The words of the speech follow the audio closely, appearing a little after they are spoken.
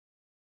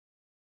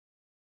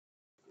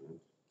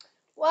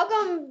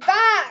Welcome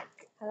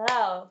back.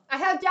 Hello. I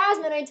have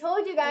Jasmine. I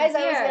told you guys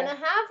I was gonna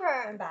have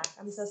her. I'm back.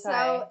 I'm so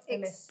sorry. I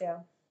missed you.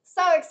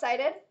 So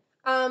excited.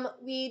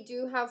 We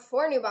do have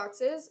 4 new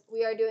boxes.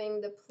 We are doing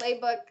the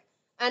Playbook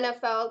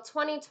NFL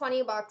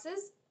 2020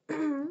 boxes.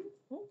 5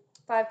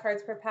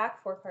 cards per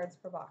pack, 4 cards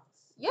per box.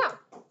 Yeah.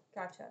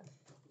 Gotcha.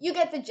 You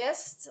get the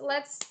gist.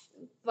 Let's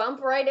bump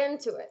right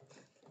into it.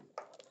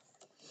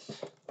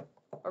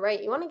 All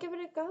right, you want to give it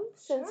a go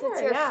since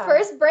it's your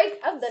first break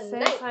of the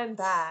night? Since I'm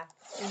back,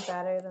 I'm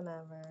better than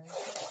ever.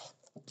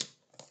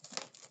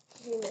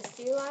 We missed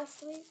you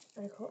last week.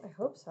 I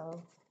hope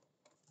so.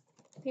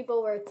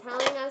 People were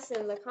telling us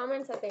in the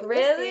comments that they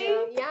really missed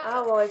you. Yeah.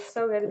 Oh well, it's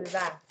so good to be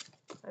back.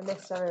 I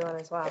missed everyone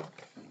as well.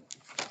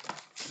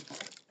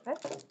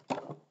 Okay.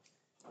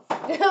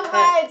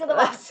 Right to the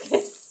box. Let's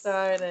get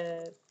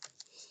started.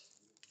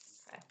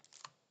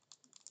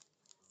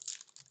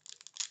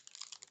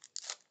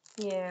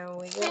 Here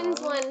we go.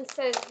 Fins one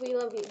says, "We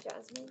love you,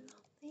 Jasmine."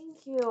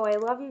 Thank you. I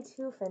love you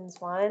too, Fins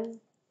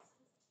one.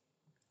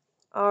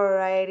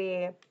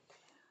 Alrighty.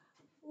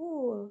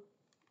 Ooh.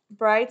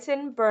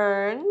 Brighton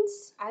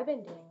Burns. I've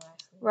been doing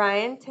last name.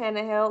 Ryan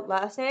Tannehill.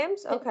 Last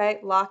names? Okay.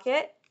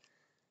 Lockett.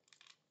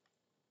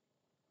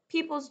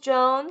 Peoples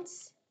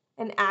Jones.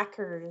 And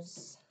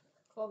Ackers.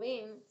 Cool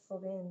beans. Cool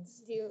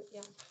beans. Do you,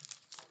 yeah.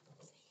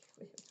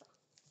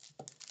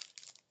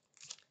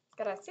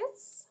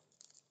 Gracias.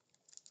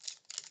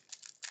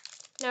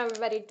 Now,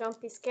 everybody,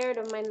 don't be scared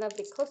of my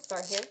lovely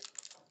co-star here.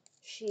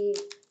 She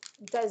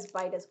does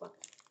bite as well,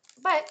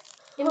 but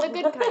in the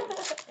good kind.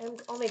 I'm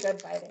only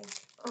good biting.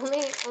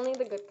 Only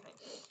the good kind.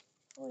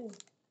 Oh.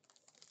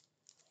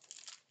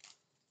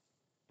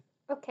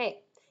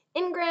 Okay,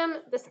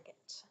 Ingram the second.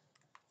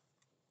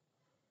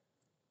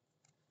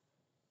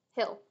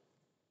 Hill.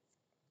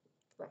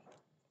 Right.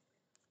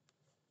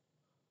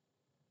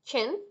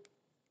 Chin.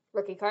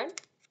 Rookie card.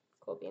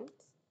 Cool beans.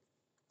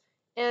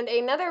 And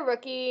another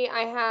rookie,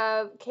 I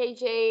have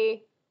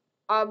KJ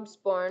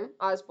Osborne.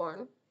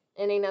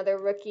 And another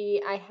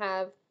rookie, I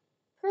have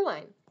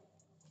Perline.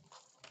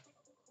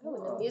 Oh,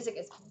 and the music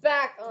is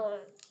back on,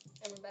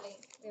 everybody.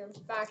 We are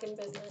back in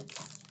business.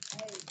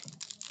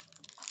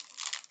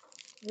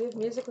 We have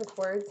music with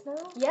words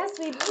now? Yes,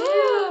 we do.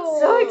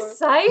 So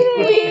exciting.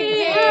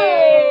 We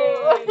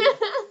do.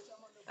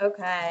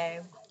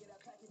 Okay.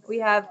 We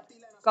have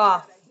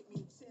Goff.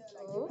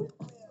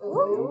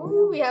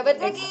 Ooh, we have a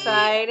Dickie.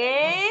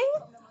 Exciting.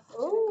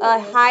 Ooh.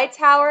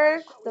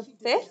 Hightower the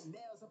 5th.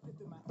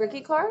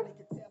 Rookie card.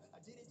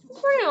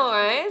 Pretty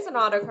alright. It's an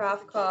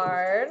autograph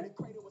card.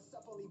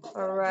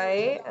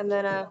 Alright. And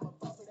then a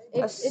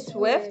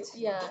Swift.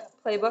 Yeah.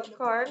 Playbook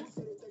card.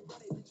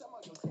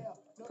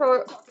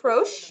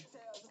 Prosh.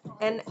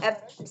 And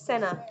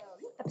Epsena.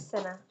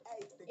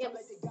 Yep.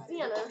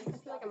 Sienna. I feel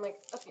like I'm like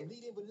up here.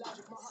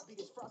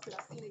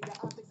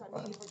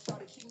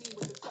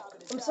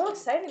 I'm so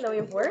excited that we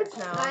have words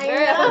now. I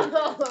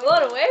know.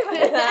 Blown away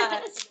by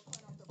that.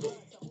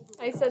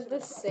 I said the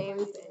same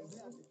thing.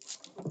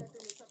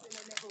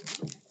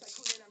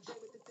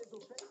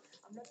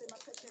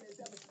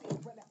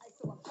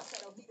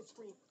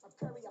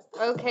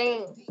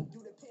 Okay.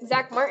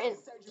 Zach Martin.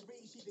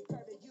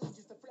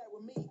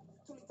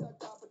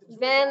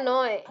 Van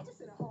Noy.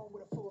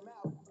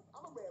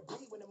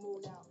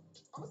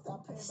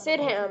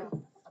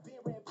 Sidham.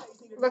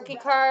 Rookie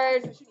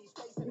card.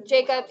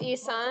 Jacob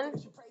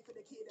Eason.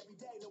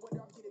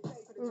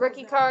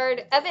 Rookie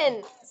card.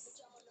 Evans.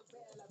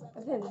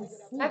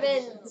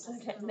 Okay,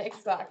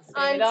 next box.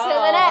 On to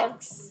the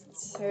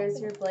next. Here's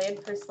your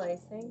blade for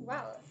slicing.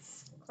 Wow,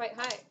 that's quite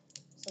high.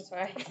 So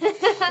sorry.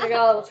 I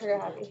got a little trigger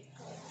happy.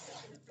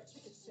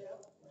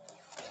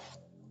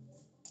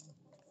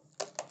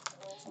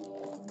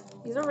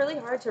 These are really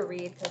hard to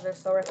read because they're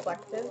so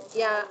reflective.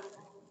 Yeah.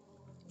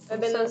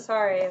 I'm so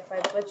sorry if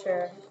I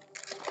butcher.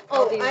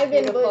 Oh, I've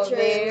been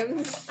butchering.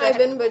 Names. I've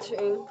been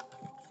butchering.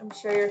 I'm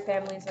sure your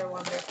families are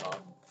wonderful.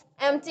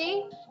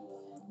 Empty.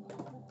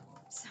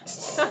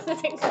 Shove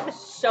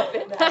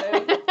it at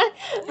him.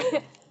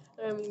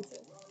 I don't mean to.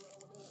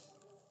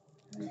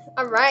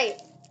 All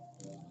right.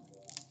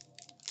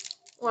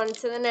 On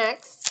to the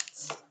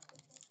next.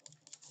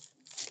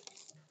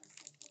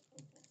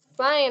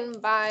 Flying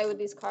by with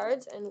these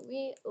cards, and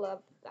we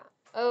love that.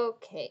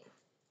 Okay.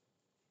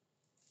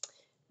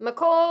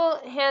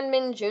 McCole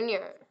Handman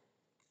Jr.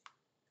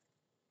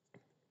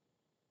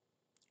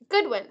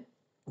 Goodwin.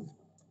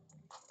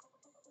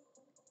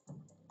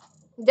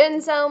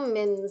 Denzel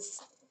Mims.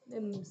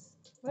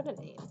 What a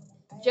name.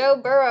 Joe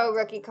Burrow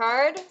rookie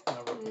card.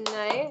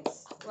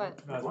 Nice. What?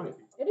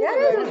 It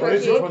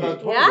is a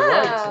rookie.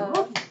 Yeah.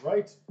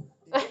 Right.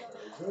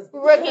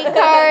 Rookie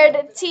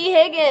card T.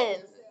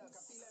 Higgins.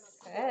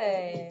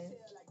 Hey.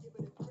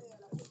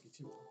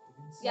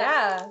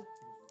 Yeah.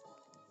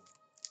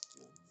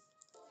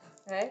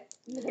 Okay.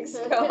 Next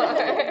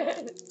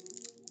card.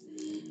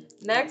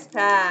 Next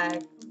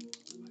pack.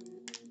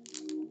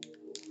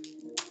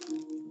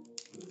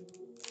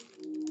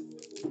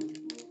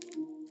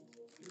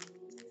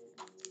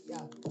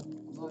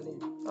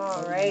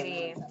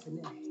 Alrighty.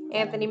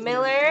 Anthony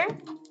Miller,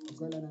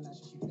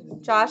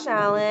 Josh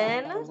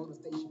Allen,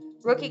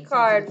 rookie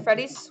card,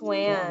 Freddie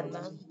Swan,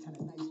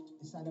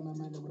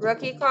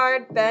 rookie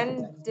card,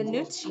 Ben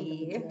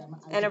DiNucci,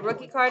 and a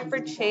rookie card for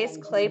Chase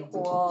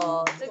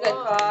Claypool. It's a good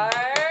card.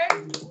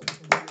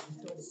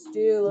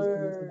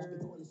 Steelers.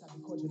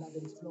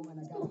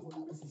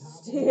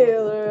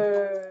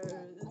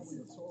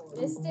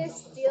 Mr.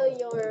 Steal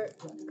Your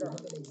Girl.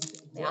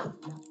 Yeah.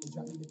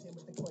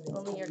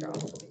 Only your girl.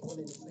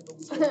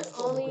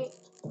 Only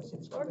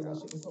your girl.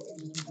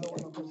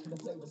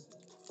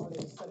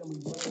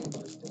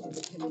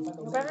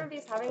 Hope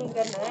everybody's having a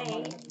good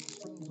night.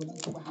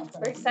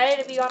 We're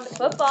excited to be on the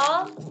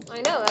football.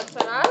 I know, that's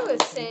what I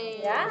was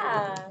saying.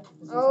 Yeah.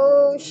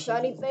 Oh,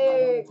 shutty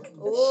back.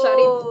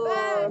 Shutty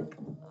back.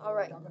 All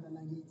right.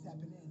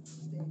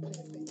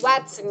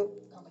 Watson.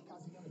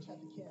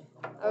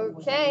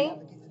 Okay,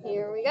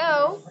 here we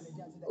go.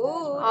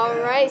 Ooh. All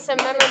right, some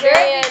Jersey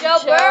memorabilia. Joe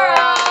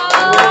Burrow.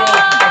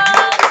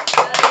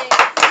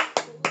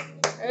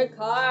 Good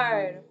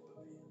card.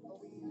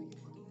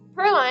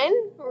 Perline,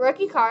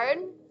 rookie card.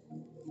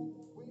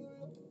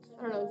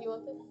 I don't know, do you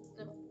want this?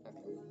 No.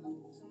 Okay.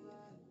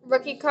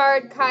 Rookie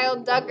card, Kyle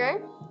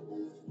Duggar.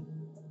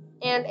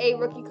 And a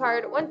rookie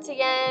card, once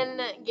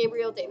again,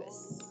 Gabriel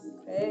Davis.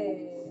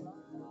 Hey.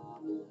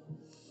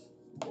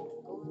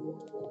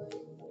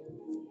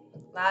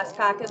 Last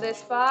pack of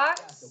this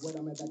box.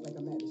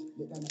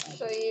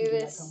 Show you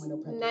this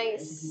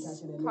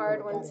nice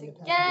card once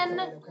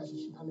again.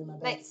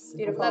 Nice.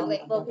 Beautiful. Lovely.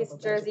 Little piece of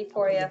jersey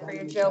for you for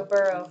your Joe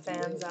Burrow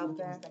fans out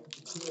there.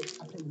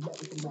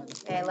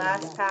 Okay,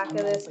 last pack of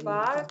this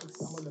box.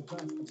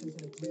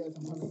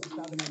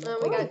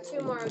 We got two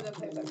more of the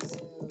playbooks.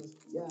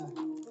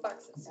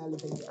 Boxes.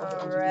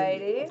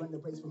 Alrighty.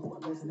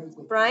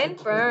 Brian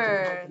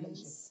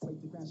Burns.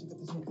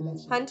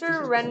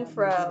 Hunter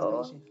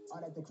Renfrow.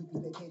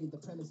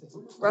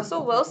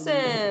 Russell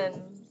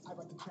Wilson.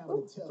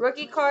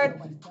 Rookie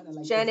card,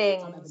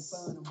 Jennings.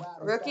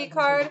 Rookie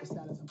card,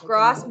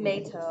 Gross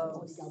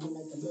Matos.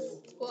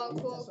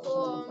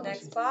 Cool.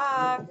 Next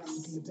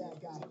box.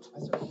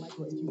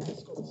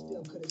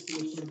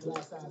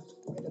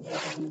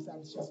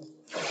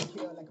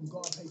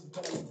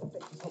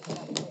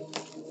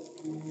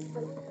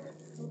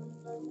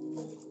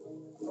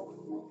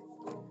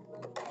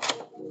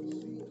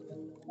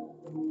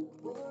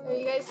 Are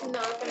you guys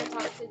not going to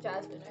talk to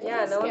Jasmine? Are you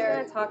Yeah, no one's scared?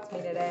 going to talk to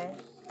me today.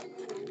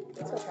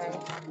 It's okay.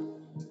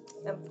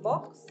 Empty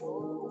box.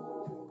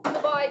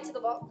 Goodbye to the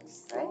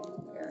box. Right,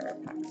 your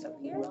packs up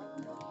here.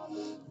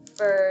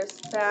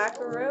 First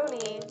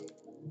packaroni.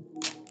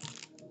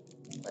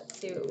 Let's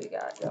see what we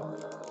got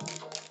going on.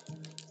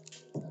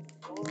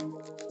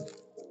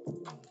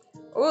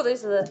 Oh,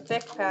 these are the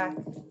thick pack.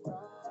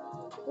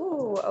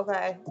 Ooh,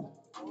 okay.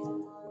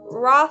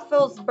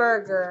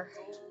 Roethlisberger.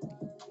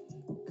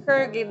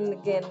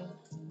 Kernigan.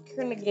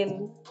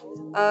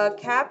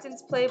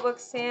 Captain's Playbook,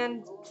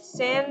 Sam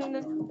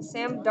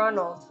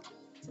Darnold.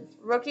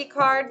 Rookie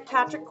card,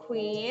 Patrick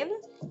Queen.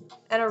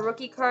 And a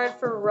rookie card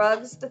for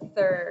Ruggs the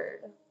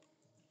Third.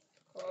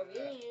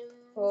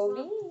 Cool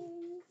beans.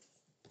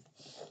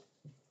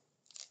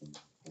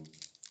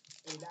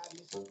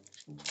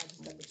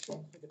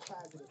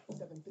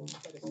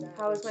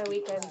 How was my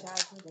weekend,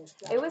 Jasmine?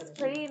 It was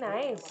pretty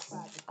nice.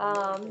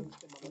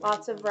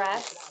 Lots of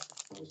rest.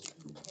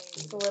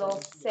 Just a little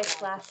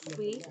sick last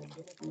week.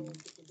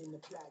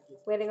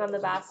 Waiting on the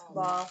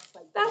basketball.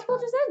 Basketball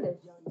just ended.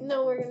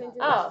 No, we're going to do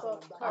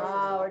basketball cards.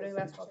 Oh, we're doing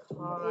basketball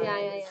cards. Yeah.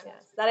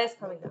 Yes, that is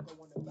coming up.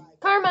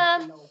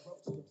 Karma.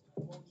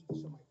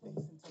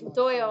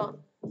 Doyle.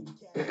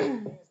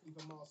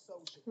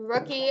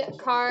 Rookie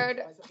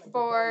card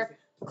for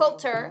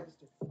Coulter.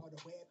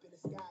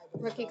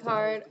 Rookie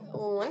card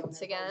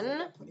once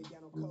again.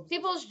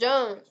 Peoples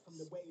Jones.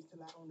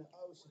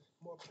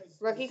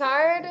 Rookie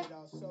card,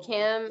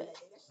 Cam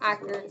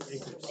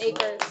Akers.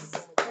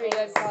 Pretty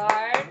good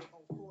card.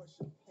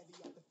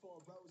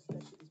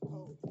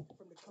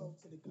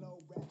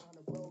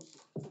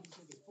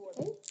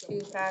 Okay,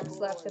 2 packs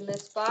left in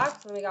this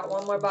box, and we got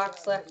one more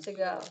box left to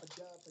go.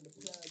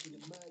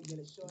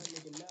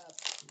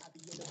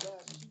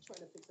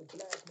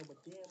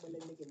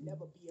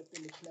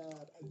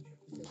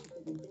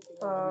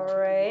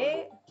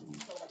 Alright.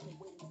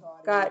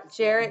 Got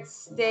Jarrett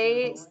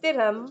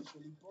Stidham.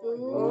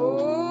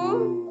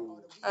 Ooh.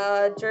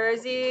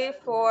 Jersey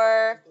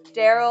for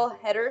Daryl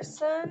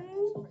Henderson.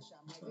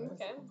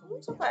 Okay.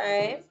 It's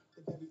okay.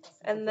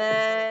 And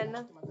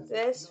then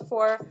this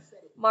for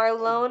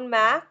Marlon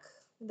Mack,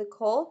 the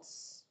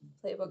Colts.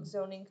 Playbook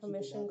Zoning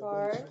Commission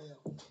card.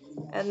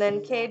 And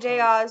then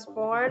KJ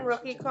Osborne,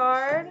 rookie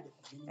card.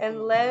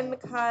 And Len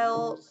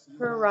Mikhail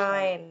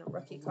Perrine,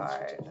 rookie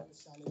card.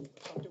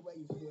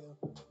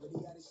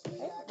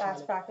 Okay,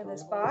 last pack of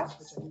this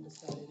box.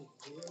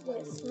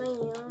 Yes,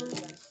 ma'am.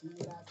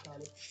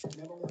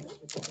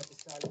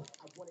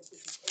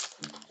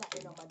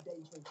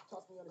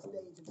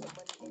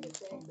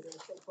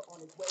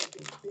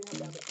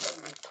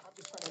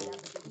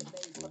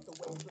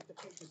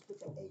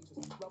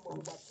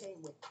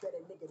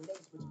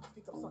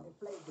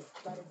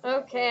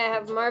 Okay, I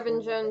have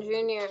Marvin Jones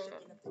Jr.,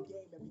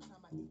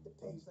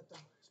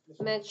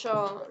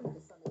 Mitchell,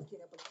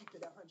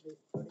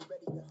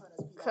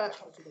 Cook,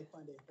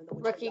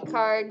 rookie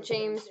card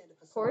James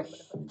Porsche,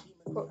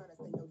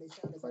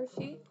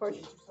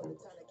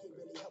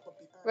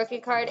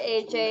 rookie card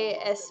AJ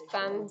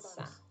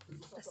Espanza.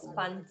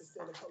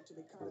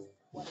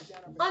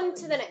 On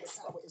to the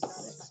next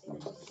box.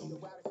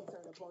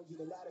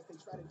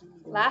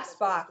 Last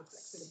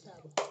box.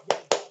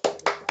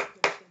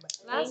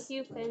 Thank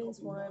you, Pins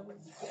One.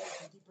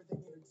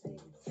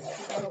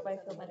 I hope I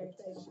feel better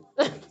too.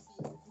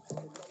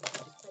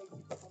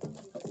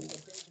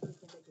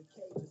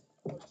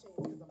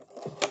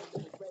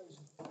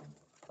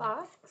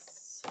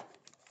 Box.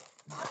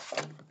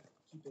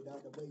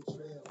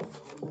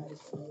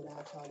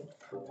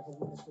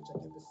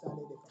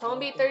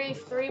 Tomby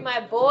 33, my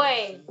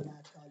boy.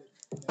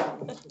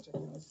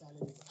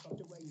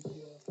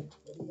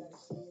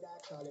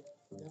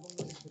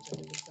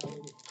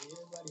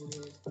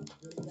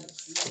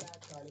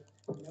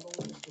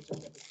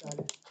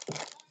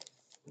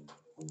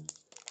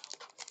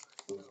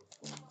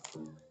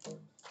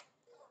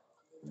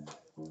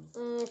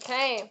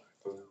 Okay,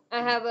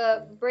 I have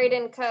a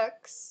Braden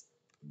Cooks,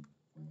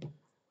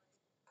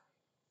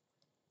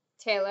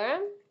 Taylor,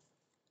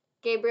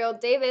 Gabriel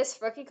Davis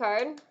rookie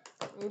card.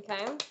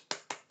 Okay,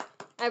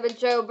 I have a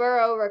Joe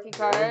Burrow rookie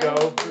card. There we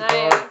go.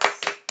 Nice.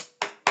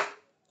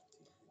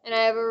 And I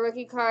have a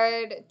rookie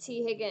card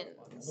T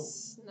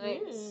Higgins.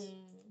 Nice.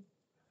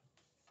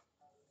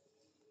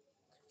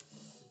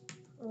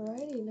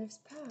 Alrighty,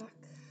 next pack.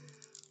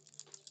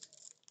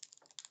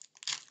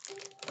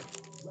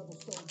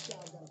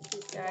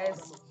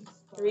 Guys,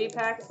 3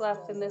 packs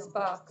left in this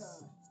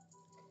box.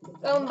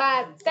 Going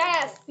by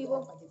fast,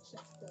 people.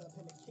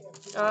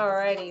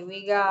 Alrighty,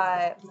 we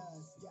got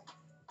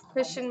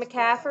Christian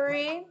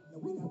McCaffrey,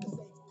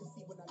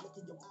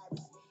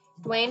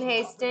 Dwayne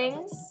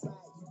Hastings,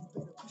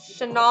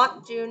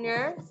 Chenault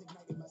Jr.,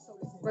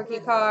 rookie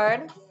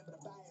card,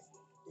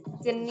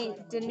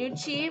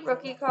 Danucci,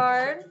 rookie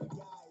card,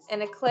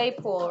 and a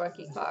Claypool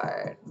rookie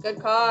card. Good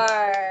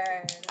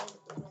card.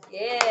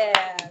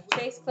 Yeah,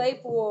 Chase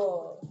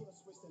Claypool.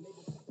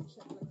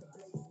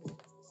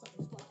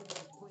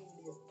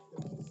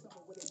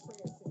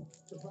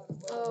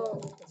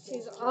 Oh,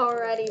 she's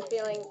already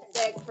feeling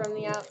thick from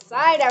the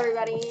outside,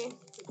 everybody.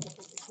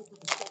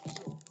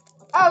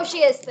 Oh, she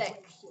is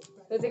thick.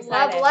 Who's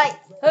excited? Love life.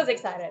 Who's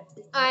excited?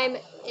 I'm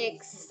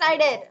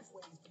excited.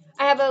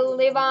 I have a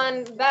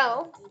Le'Veon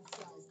Bell.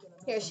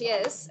 Here she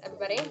is,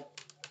 everybody.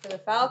 For the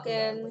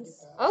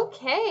Falcons.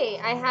 Okay,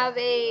 I have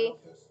a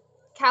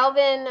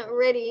Calvin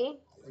Ridley.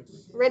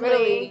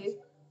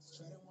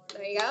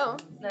 There you go.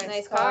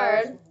 Nice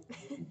card.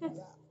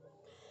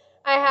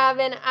 I have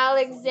an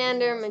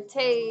Alexander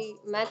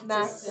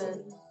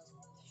Mattison.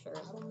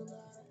 Sure.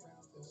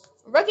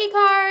 Rookie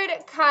card,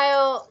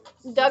 Kyle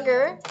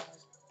Duggar.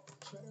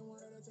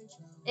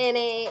 And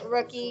a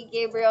rookie,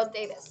 Gabriel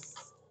Davis.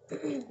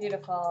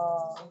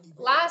 Beautiful.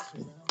 Last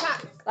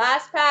pack.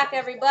 Last pack,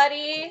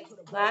 everybody.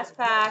 Last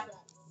pack.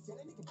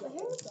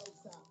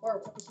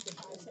 Or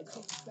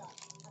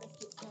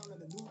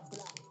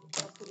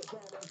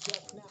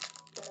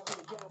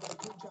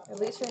at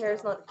least your hair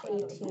is not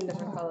 18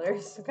 different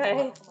colors,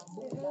 okay?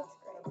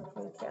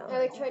 I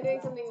like try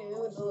doing something new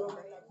with a little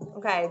braid.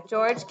 Okay,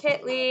 George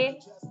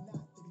Kitley,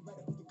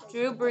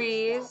 Drew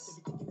Brees,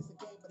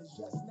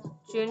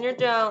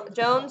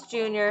 Jones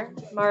Jr.,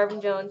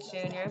 Marvin Jones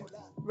Jr.,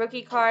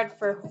 rookie card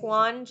for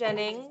Juan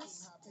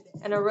Jennings,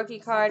 and a rookie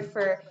card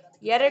for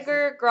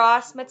Yediger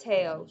Gross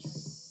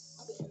Mateos.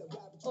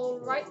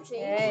 Alrighty.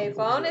 Hey,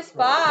 bonus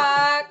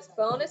box!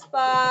 Bonus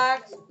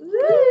box!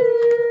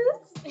 Woo!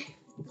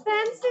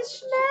 Fancy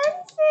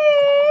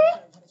schmancy!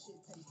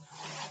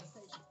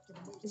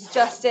 It's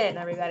just in,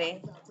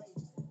 everybody.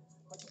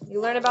 You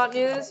learn about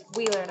news,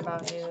 we learn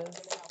about news.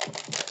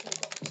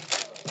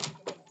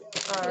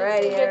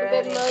 Alrighty,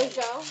 Good alrighty.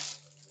 mojo.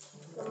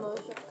 Good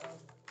mojo.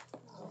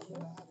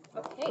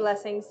 Okay.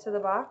 Blessings to the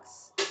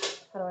box.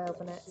 How do I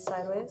open it?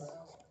 Sideways?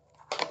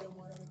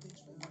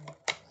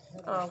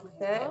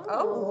 Okay.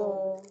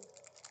 Oh.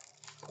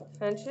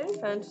 Fancy.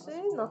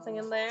 Nothing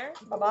in there.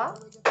 Baba.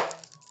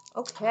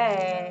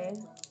 Okay.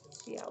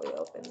 Let's see how we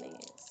open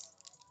these.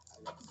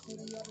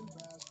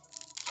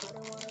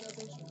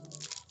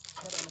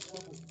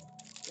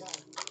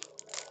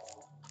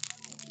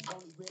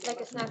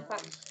 Like a snack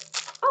pack.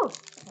 Oh,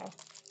 okay.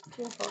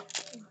 Beautiful.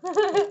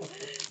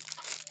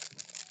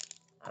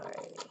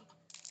 Alrighty.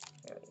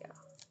 Here we go.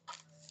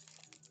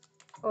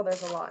 Oh,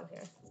 there's a lot in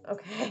here.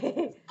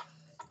 Okay.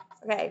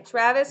 Okay.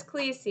 Travis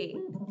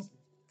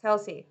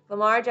Kelsey,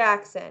 Lamar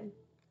Jackson,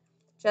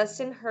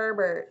 Justin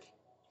Herbert,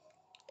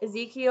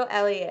 Ezekiel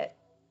Elliott,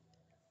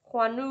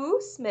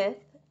 Quanu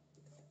Smith,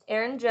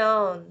 Aaron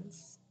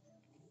Jones,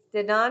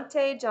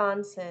 Denante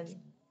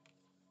Johnson,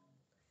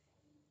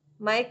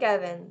 Mike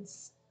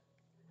Evans,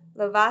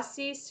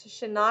 Lavasi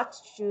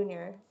Shenault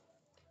Jr.,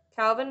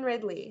 Calvin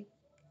Ridley,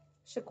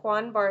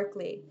 Shaquan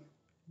Barkley,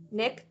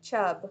 Nick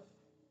Chubb,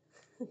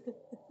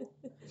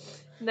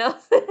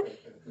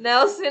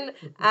 Nelson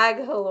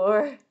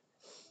Aguilar.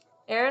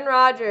 Aaron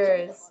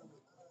Rodgers.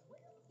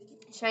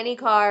 Shiny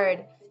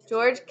card.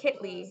 George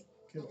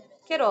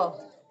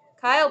Kittle.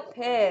 Kyle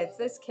Pitts.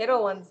 This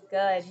Kittle one's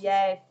good.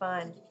 Yay,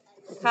 fun.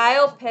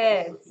 Kyle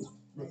Pitts.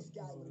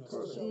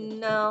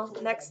 No.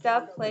 Next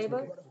up,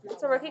 Playbook.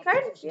 It's a rookie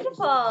card.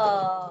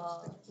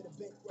 Beautiful.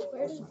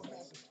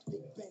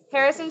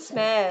 Harrison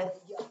Smith.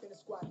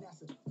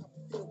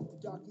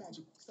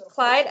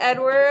 Clyde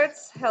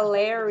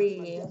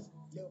Edwards-Helaire.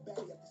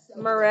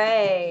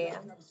 Murray.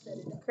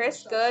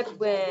 Chris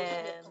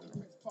Goodwin.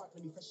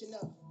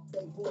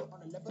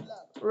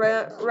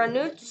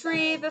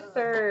 Ranutri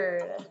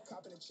III.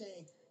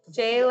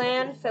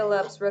 Jalen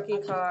Phillips, rookie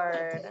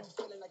card.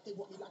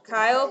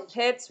 Kyle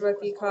Pitts,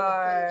 rookie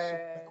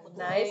card.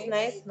 Nice.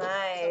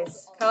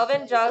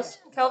 Kelvin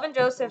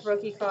Joseph,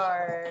 rookie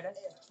card.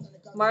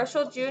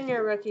 Marshall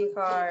Jr., rookie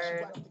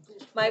card.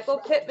 Michael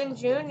Pittman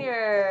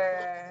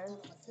Jr.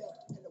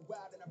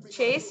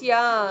 Chase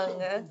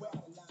Young.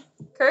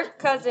 Kirk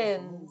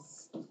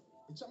Cousins.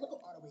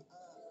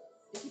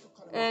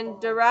 And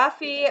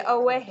Darafi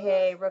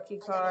Owehe, rookie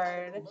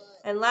card.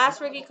 And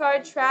last rookie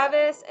card,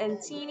 Travis and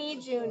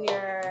Teeny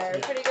Jr.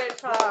 Pretty good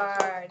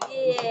card.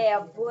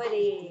 Yeah,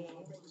 buddy.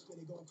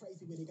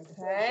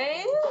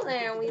 Okay,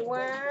 there we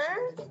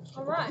were.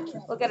 All right.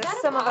 Look at Is that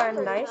a some of our pack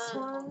or nice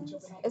not? ones.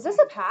 Is this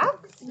a pack?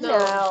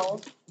 No.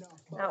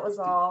 That was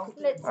all.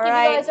 Let's All give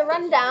right. you guys a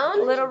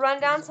rundown. A little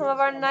rundown, some of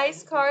our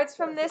nice cards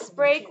from this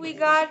break we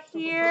got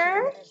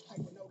here.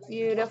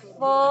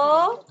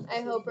 Beautiful.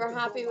 I hope we're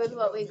happy with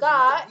what we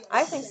got.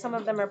 I think some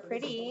of them are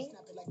pretty.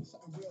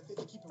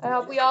 I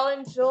hope we all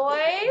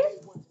enjoyed.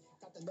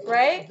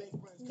 Right?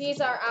 These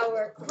are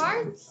our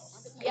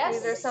cards. Yes,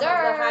 These are some sir.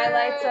 of the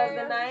highlights of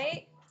the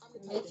night.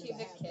 Mitchie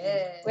the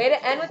Kid. Way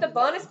to end with the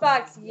bonus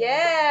box.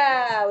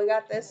 Yeah, we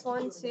got this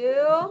one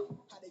too.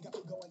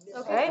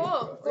 Okay, Right.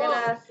 cool. We're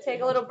gonna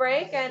take a little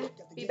break and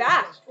be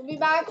back. We'll be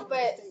back,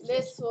 but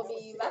this will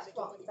be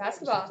basketball.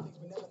 Basketball.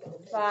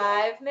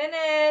 5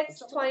 minutes.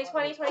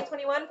 2020,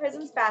 2021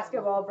 Prisms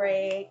basketball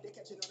break.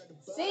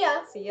 See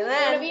ya. See you I'm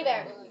gonna then. be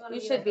there. You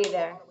should be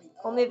there.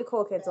 Only the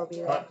cool kids will be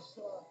there.